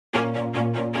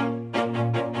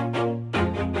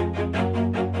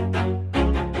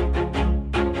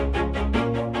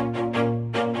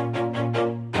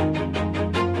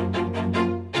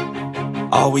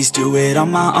Always do it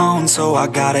on my own, so I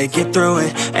gotta get through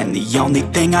it. And the only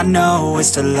thing I know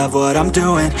is to love what I'm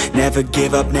doing. Never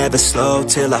give up, never slow,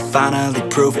 till I finally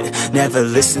prove it. Never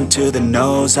listen to the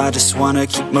no's, I just wanna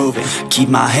keep moving. Keep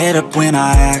my head up when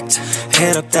I act,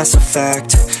 head up, that's a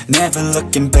fact. Never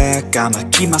looking back, I'ma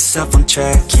keep myself on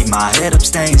track. Keep my head up,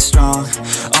 staying strong,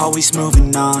 always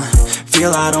moving on.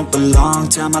 Feel I don't belong,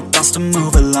 tell my thoughts to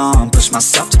move along. Push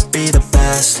myself to be the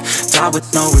best, die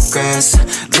with no regrets.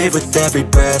 Live with every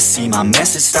breath, see my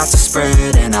message start to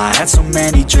spread. And I had so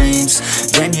many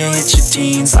dreams, then you hit your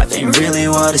teens. Life ain't really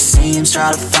what it seems,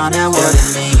 try to find out what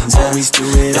it means. Always do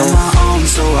it on my own,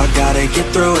 so I gotta get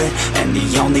through it. And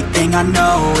the only thing I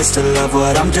know is to love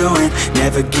what I'm doing.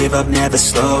 Never give up, never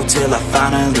slow, till I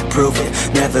finally prove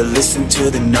it. Never listen to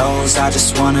the no's, I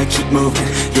just wanna keep moving.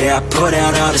 Yeah, I put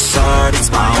out all this art, it's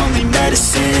my only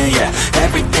medicine. Yeah,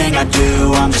 everything I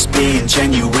do, I'm just being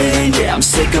genuine. Yeah, I'm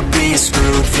sick of being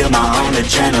screwed, feel my own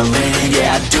adrenaline.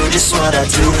 Yeah, I do just what I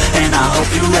do, and I hope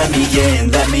you let me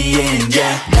in,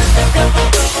 yeah.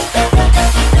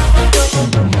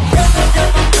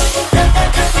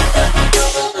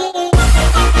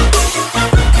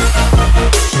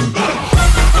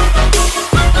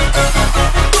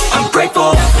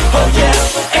 Grateful, oh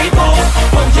yeah, able,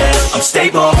 oh yeah, I'm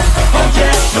stable, oh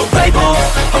yeah, no label,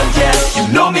 oh yeah,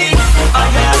 you know me, I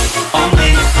have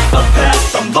only a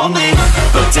path, I'm lonely,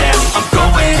 but damn, I'm going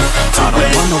to win. I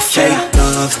don't want no fake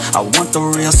love, I want the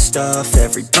real stuff.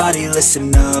 Everybody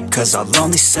listen up, cause I'll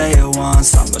only say it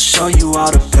once. I'm gonna show you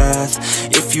all the path,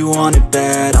 if you want it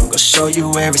bad. I'm gonna show you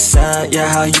where it's at, yeah,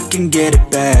 how you can get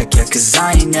it back. Yeah, cause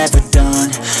I ain't never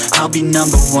done, I'll be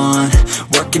number one.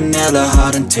 Working hella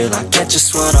hard until I get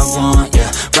just what I want,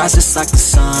 yeah. Rises like the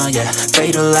sun, yeah,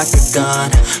 fatal like a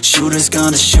gun. Shooter's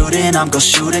gonna shoot and I'm gonna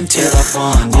shoot until I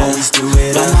won, yeah. Always do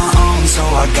it on my own, so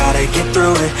I gotta get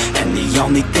through it. And the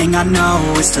only thing I know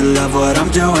is to love what I'm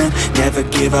doing. Never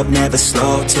give up, never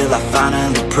slow, till I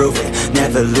finally prove it.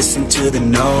 Never listen to the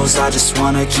no's, I just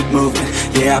wanna keep moving.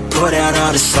 Yeah, I put out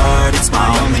all this art, it's my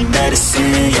only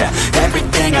medicine. Yeah,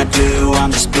 everything I do,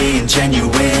 I'm just being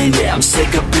genuine. Yeah, I'm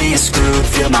sick of being screwed,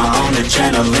 feel my own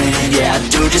adrenaline. Yeah, I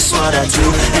do just what I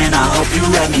do, and I hope you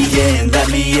let me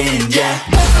in, yeah.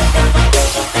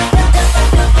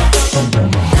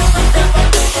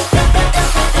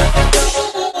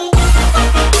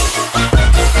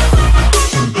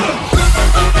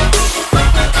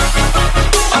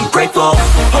 Grateful,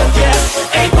 oh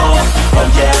yeah, able, oh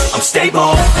yeah, I'm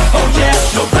stable, oh yeah,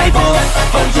 no label,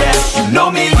 oh yeah, you know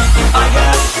me, I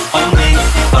have only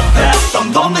a path,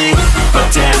 I'm lonely, but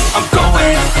damn, I'm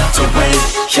going to win,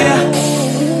 yeah.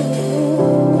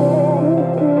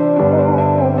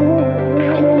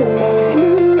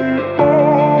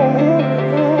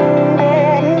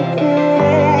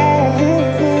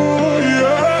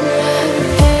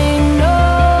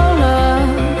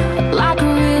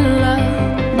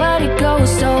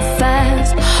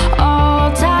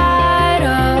 All tied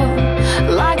up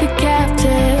like a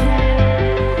captive.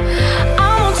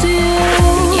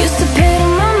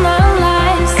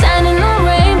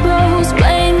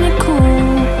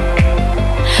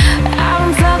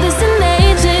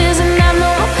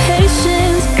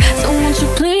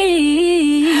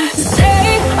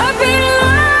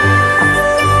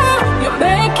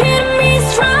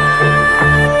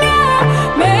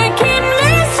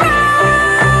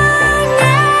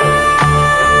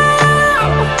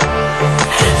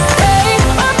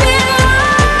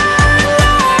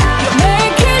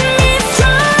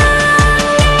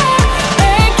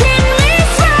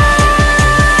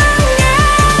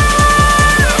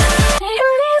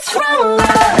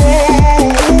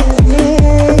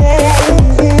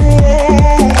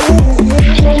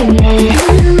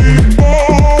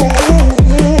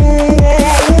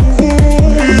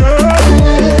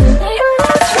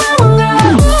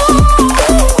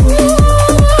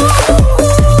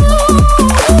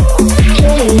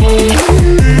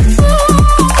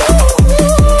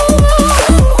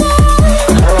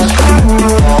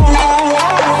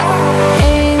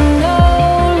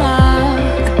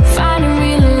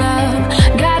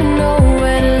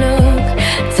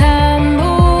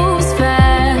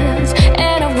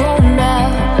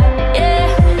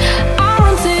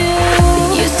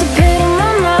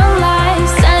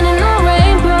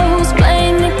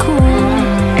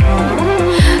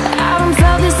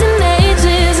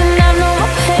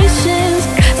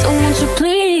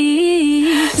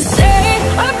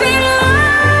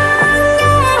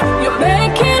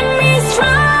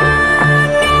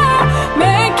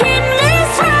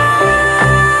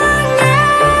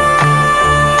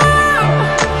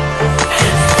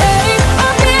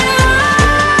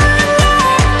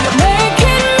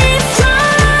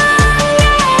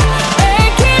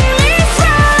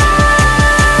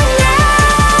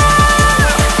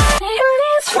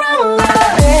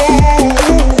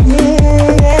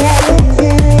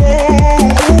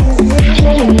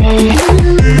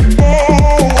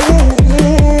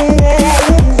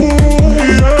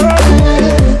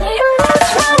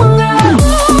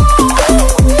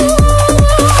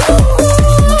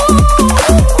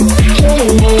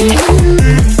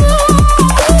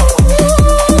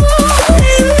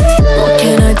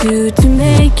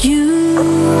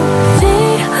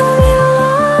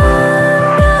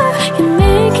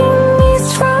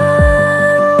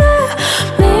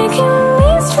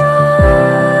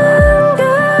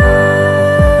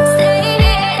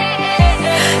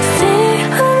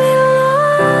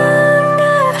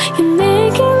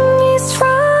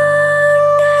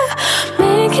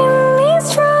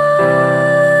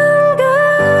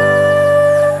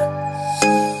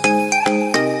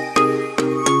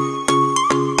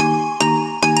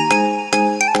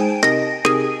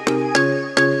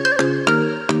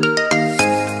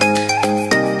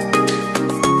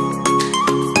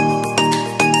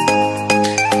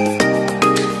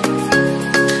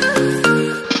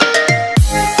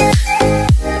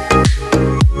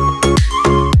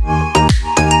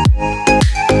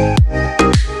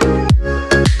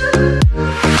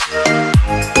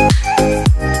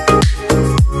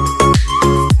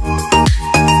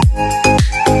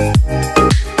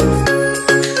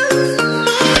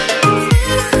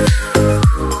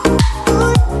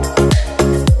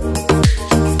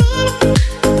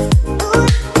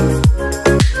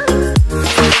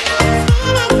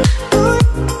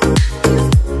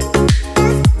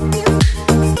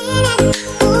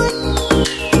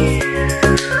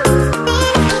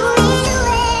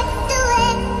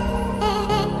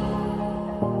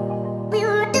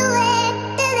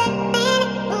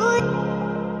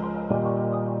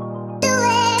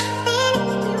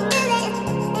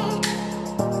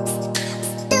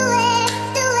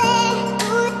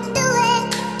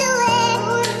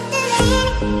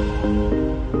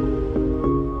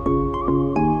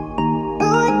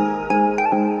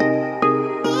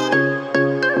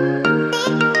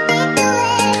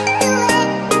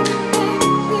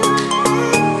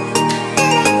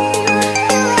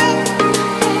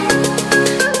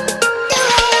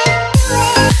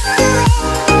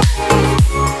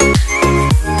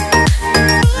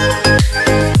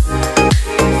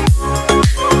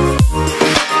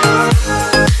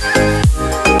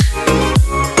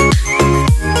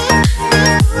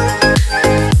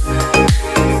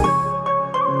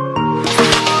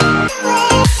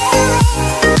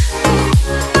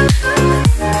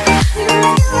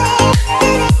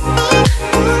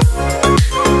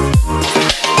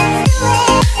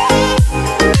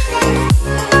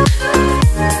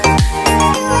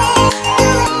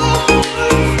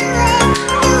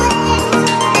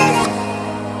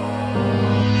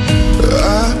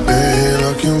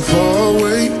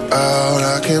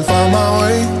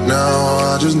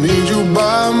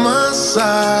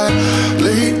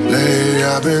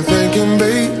 I've been thinking,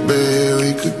 baby,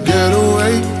 we could get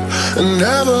away and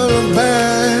never look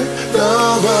back,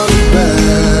 never look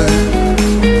back,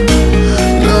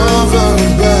 never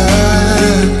look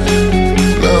back,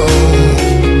 no,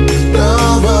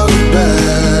 never look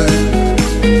back,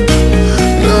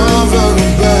 never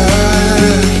look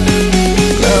back,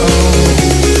 no.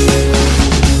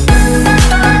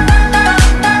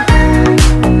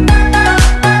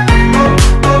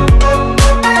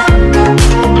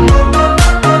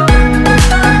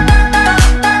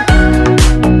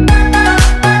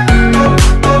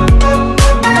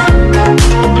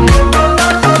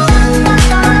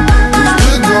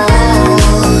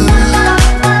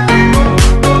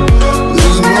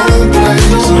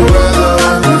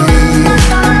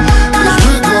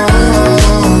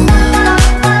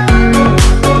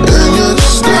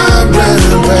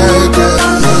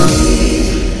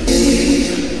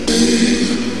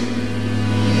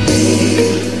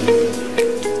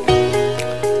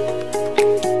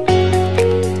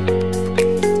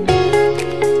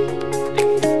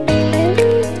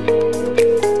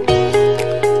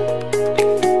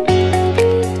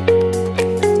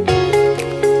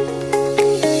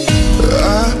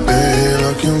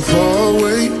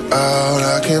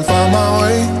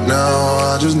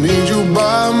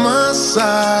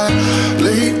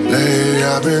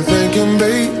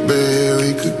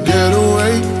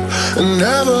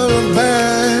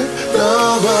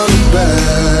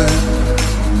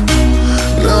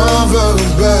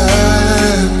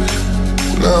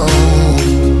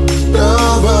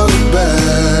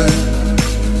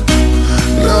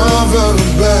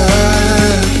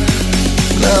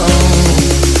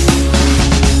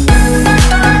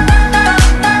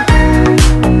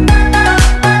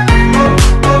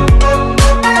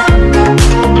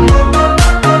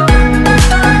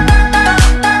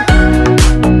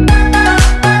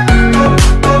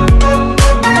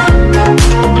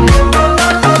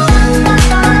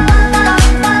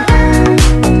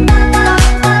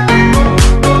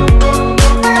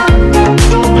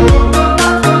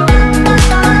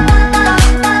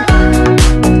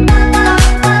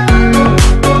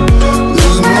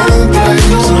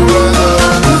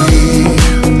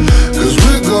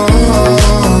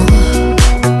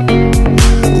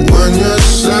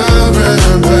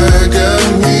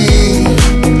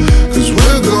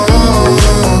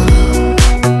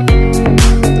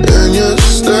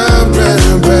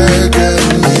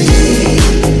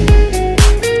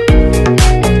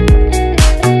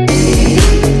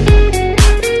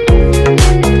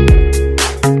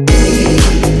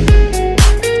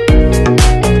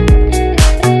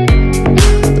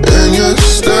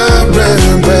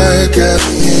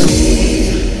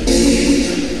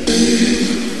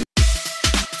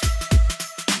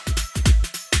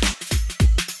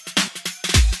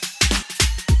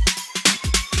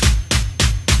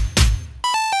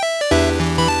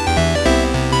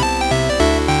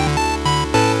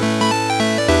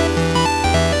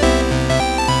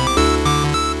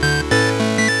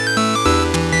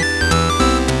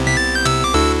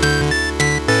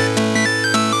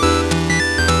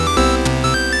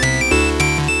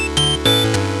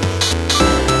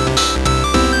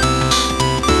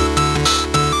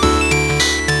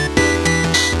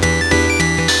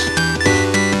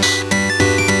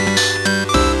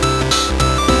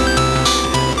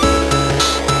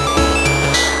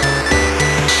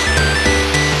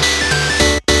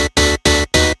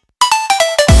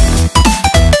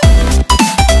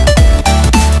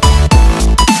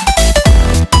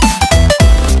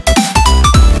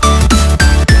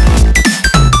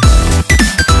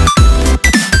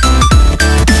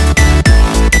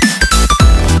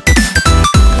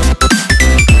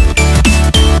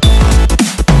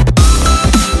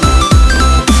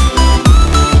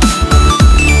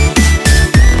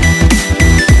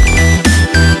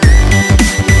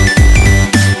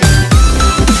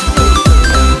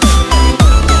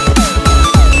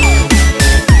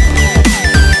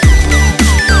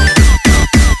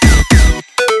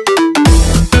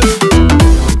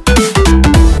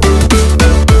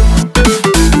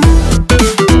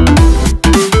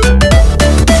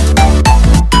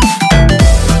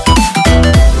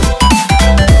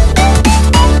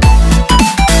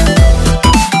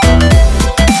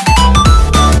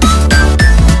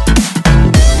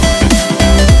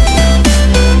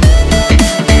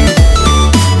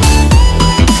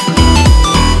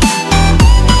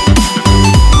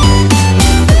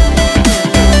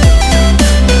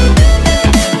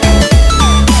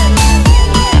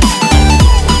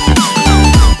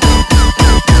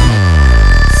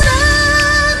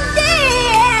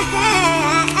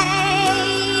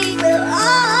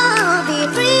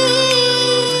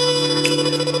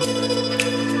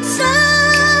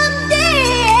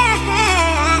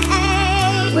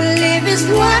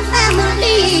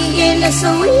 a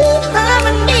sweet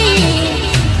harmony.